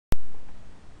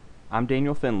I'm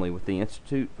Daniel Findley with the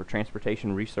Institute for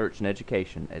Transportation Research and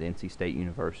Education at NC State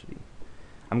University.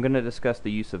 I'm going to discuss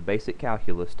the use of basic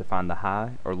calculus to find the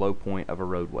high or low point of a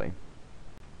roadway.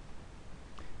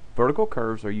 Vertical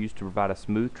curves are used to provide a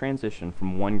smooth transition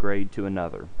from one grade to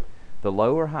another. The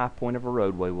low or high point of a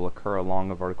roadway will occur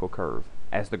along a vertical curve,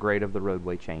 as the grade of the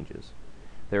roadway changes.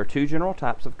 There are two general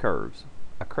types of curves: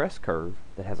 a crest curve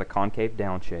that has a concave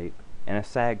down shape, and a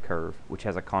sag curve which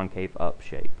has a concave up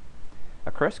shape. A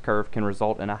crest curve can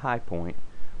result in a high point,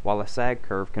 while a sag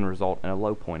curve can result in a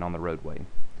low point on the roadway.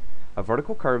 A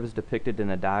vertical curve is depicted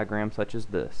in a diagram such as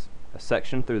this, a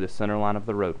section through the center line of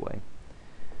the roadway.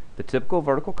 The typical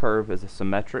vertical curve is a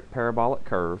symmetric parabolic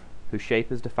curve whose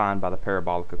shape is defined by the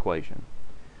parabolic equation.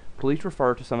 Please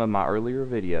refer to some of my earlier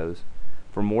videos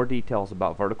for more details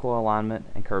about vertical alignment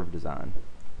and curve design.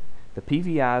 The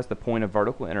PVI is the point of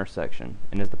vertical intersection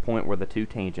and is the point where the two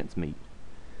tangents meet.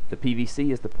 The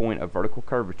PVC is the point of vertical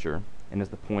curvature and is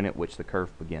the point at which the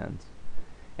curve begins.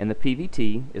 And the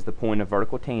PVT is the point of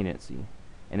vertical tangency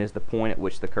and is the point at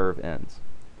which the curve ends.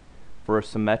 For a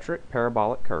symmetric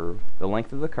parabolic curve, the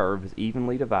length of the curve is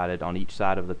evenly divided on each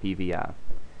side of the PVI.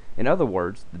 In other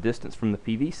words, the distance from the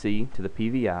PVC to the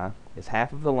PVI is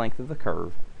half of the length of the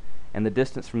curve, and the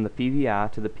distance from the PVI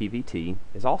to the PVT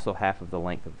is also half of the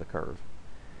length of the curve.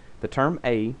 The term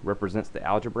A represents the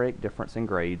algebraic difference in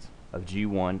grades of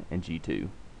G1 and G2.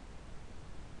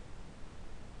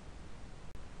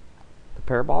 The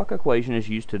parabolic equation is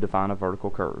used to define a vertical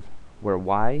curve, where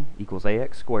y equals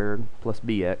ax squared plus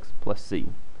bx plus c.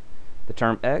 The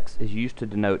term x is used to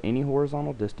denote any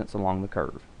horizontal distance along the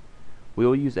curve. We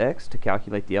will use x to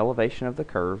calculate the elevation of the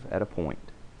curve at a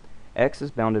point. X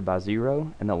is bounded by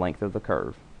 0 and the length of the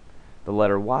curve. The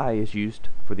letter y is used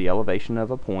for the elevation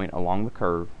of a point along the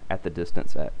curve at the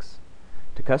distance x.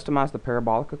 To customize the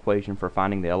parabolic equation for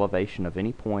finding the elevation of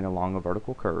any point along a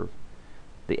vertical curve,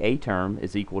 the a term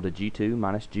is equal to g2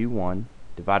 minus g1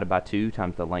 divided by 2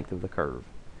 times the length of the curve.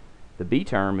 The b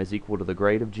term is equal to the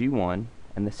grade of g1,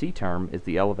 and the c term is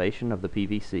the elevation of the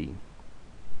PVC.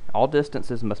 All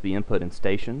distances must be input in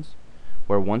stations,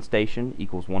 where one station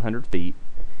equals 100 feet,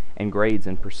 and grades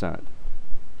in percent.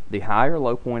 The high or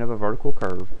low point of a vertical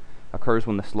curve occurs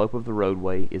when the slope of the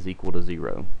roadway is equal to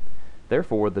 0.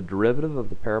 Therefore, the derivative of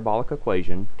the parabolic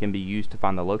equation can be used to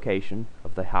find the location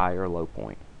of the high or low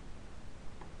point.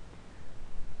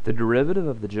 The derivative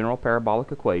of the general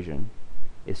parabolic equation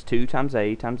is 2 times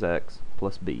a times x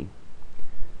plus b.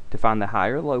 To find the high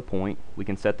or low point, we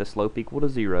can set the slope equal to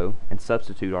 0 and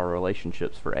substitute our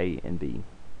relationships for a and b.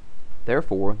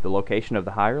 Therefore, the location of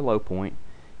the high or low point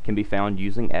can be found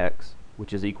using x,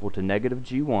 which is equal to negative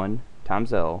g1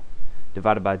 times L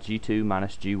divided by g2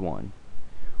 minus g1,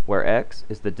 where x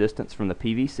is the distance from the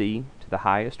PVC to the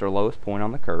highest or lowest point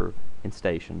on the curve in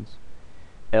stations.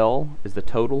 L is the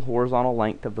total horizontal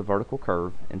length of the vertical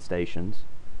curve in stations.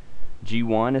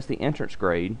 G1 is the entrance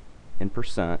grade in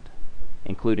percent,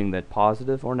 including the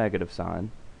positive or negative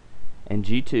sign, and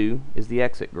G2 is the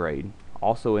exit grade,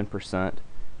 also in percent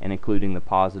and including the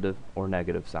positive or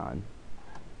negative sign.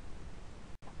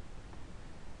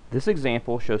 This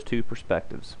example shows two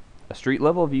perspectives: a street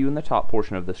level view in the top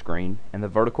portion of the screen and the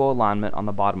vertical alignment on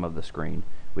the bottom of the screen,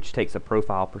 which takes a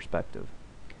profile perspective.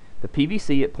 The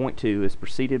PVC at point 2 is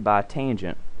preceded by a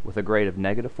tangent with a grade of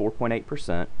negative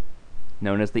 4.8%,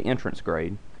 known as the entrance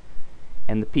grade,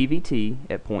 and the PVT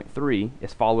at point 3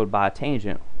 is followed by a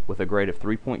tangent with a grade of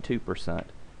 3.2%,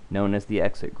 known as the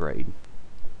exit grade.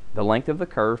 The length of the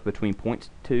curve between points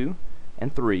 2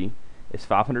 and 3 is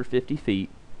 550 feet,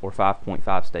 or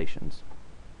 5.5 stations.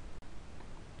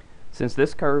 Since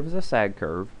this curve is a sag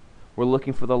curve, we're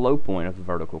looking for the low point of the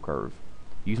vertical curve.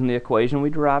 Using the equation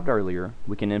we derived earlier,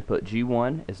 we can input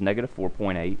G1 as negative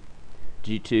 4.8,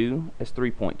 G2 as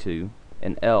 3.2,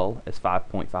 and L as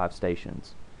 5.5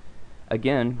 stations.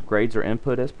 Again, grades are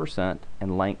input as percent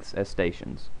and lengths as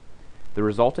stations. The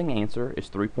resulting answer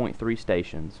is 3.3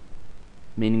 stations,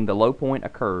 meaning the low point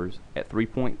occurs at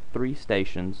 3.3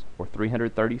 stations, or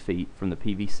 330 feet from the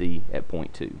PVC at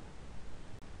point 2.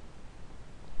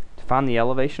 To find the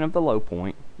elevation of the low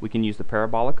point, we can use the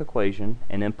parabolic equation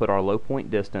and input our low point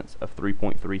distance of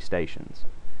 3.3 stations.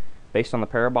 Based on the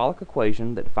parabolic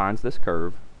equation that defines this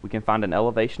curve, we can find an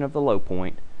elevation of the low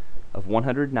point of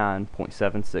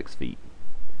 109.76 feet.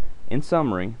 In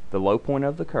summary, the low point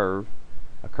of the curve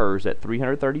occurs at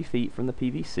 330 feet from the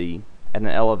PVC at an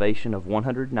elevation of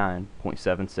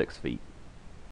 109.76 feet.